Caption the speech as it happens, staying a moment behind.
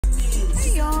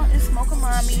Mocha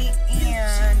Mamí,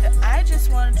 and I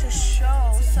just wanted to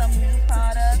show some new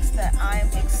products that I'm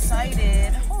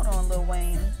excited. Hold on, Lil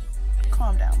Wayne,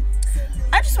 calm down.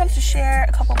 I just wanted to share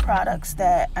a couple products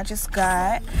that I just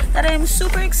got that I'm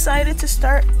super excited to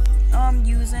start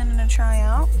using and to try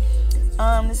out.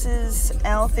 This is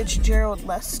Al Fitzgerald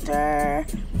Lester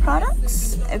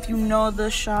products. If you know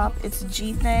the shop, it's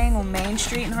G Thing on Main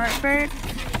Street in Hartford.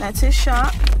 That's his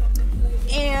shop.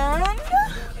 And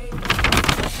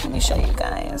let me show you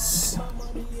guys.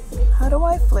 How do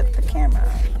I flip the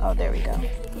camera? Oh, there we go.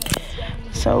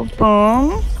 So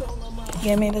boom,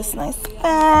 give me this nice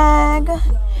bag.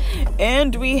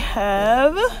 And we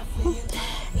have,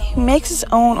 he makes his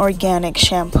own organic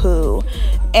shampoo.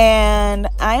 And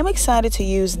I am excited to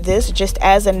use this just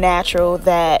as a natural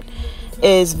that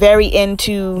is very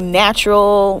into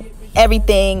natural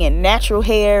everything and natural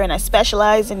hair, and I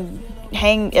specialize in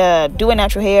doing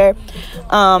natural hair.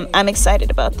 I'm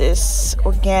excited about this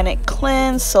organic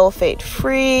cleanse, sulfate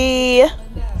free.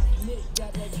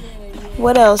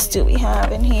 What else do we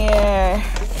have in here?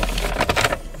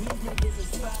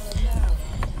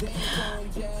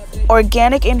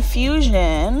 Organic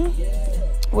infusion,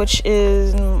 which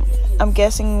is, I'm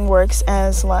guessing, works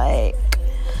as like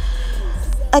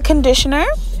a conditioner.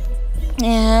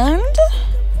 And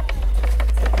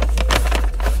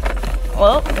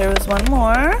well, there was one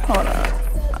more. Hold on.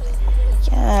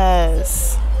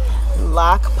 Yes,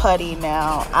 lock putty.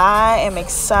 Now I am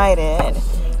excited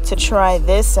to try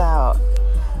this out.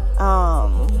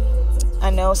 I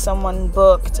know someone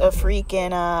booked a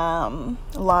freaking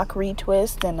lock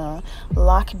retwist and a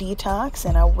lock detox,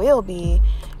 and I will be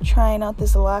trying out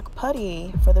this lock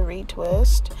putty for the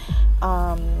retwist.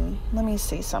 Let me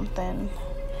see something.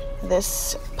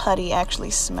 This putty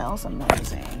actually smells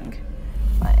amazing.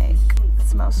 Like, it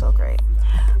smells so great.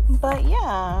 But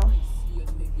yeah,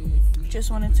 just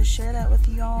wanted to share that with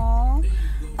y'all.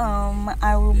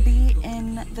 I will be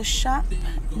in the shop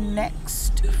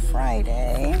next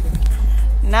Friday.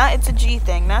 It's a G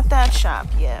Thing, not that shop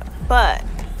yet, but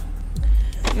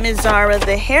Ms. Zara,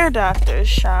 the hair doctor's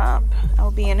shop.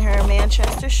 I'll be in her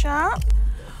Manchester shop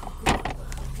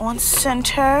on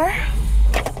Center.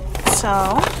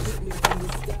 So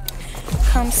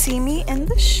come see me in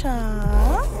the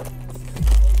shop.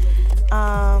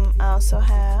 I also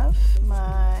have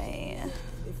my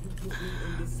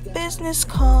business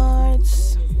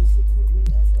cards.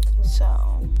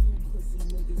 So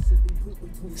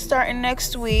starting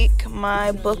next week,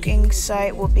 my booking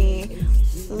site will be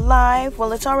live.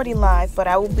 Well, it's already live, but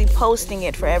I will be posting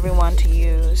it for everyone to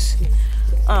use,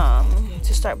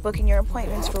 to start booking your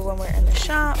appointments for when we're in the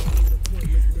shop.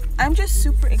 I'm just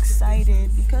super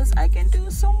excited because I can do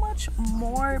so much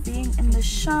more being in the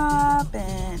shop.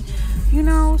 And you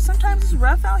know, sometimes it's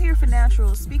rough out here for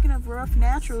naturals. Speaking of rough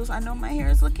naturals, I know my hair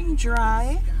is looking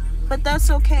dry, but that's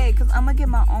okay because I'm gonna get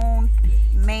my own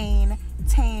mane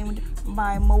tamed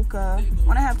by Mocha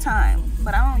when I have time.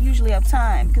 But I don't usually have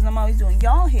time because I'm always doing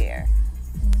y'all hair.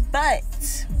 But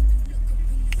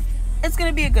it's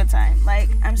gonna be a good time. Like,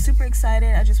 I'm super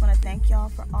excited. I just want to thank y'all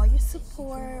for all your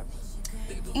support.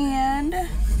 And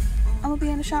I'm gonna be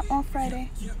in the shop on Friday,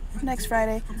 next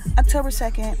Friday, October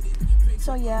 2nd.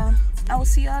 So yeah, I will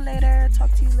see y'all later.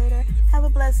 Talk to you later. Have a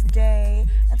blessed day,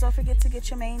 and don't forget to get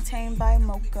your mane tamed by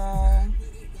Mocha.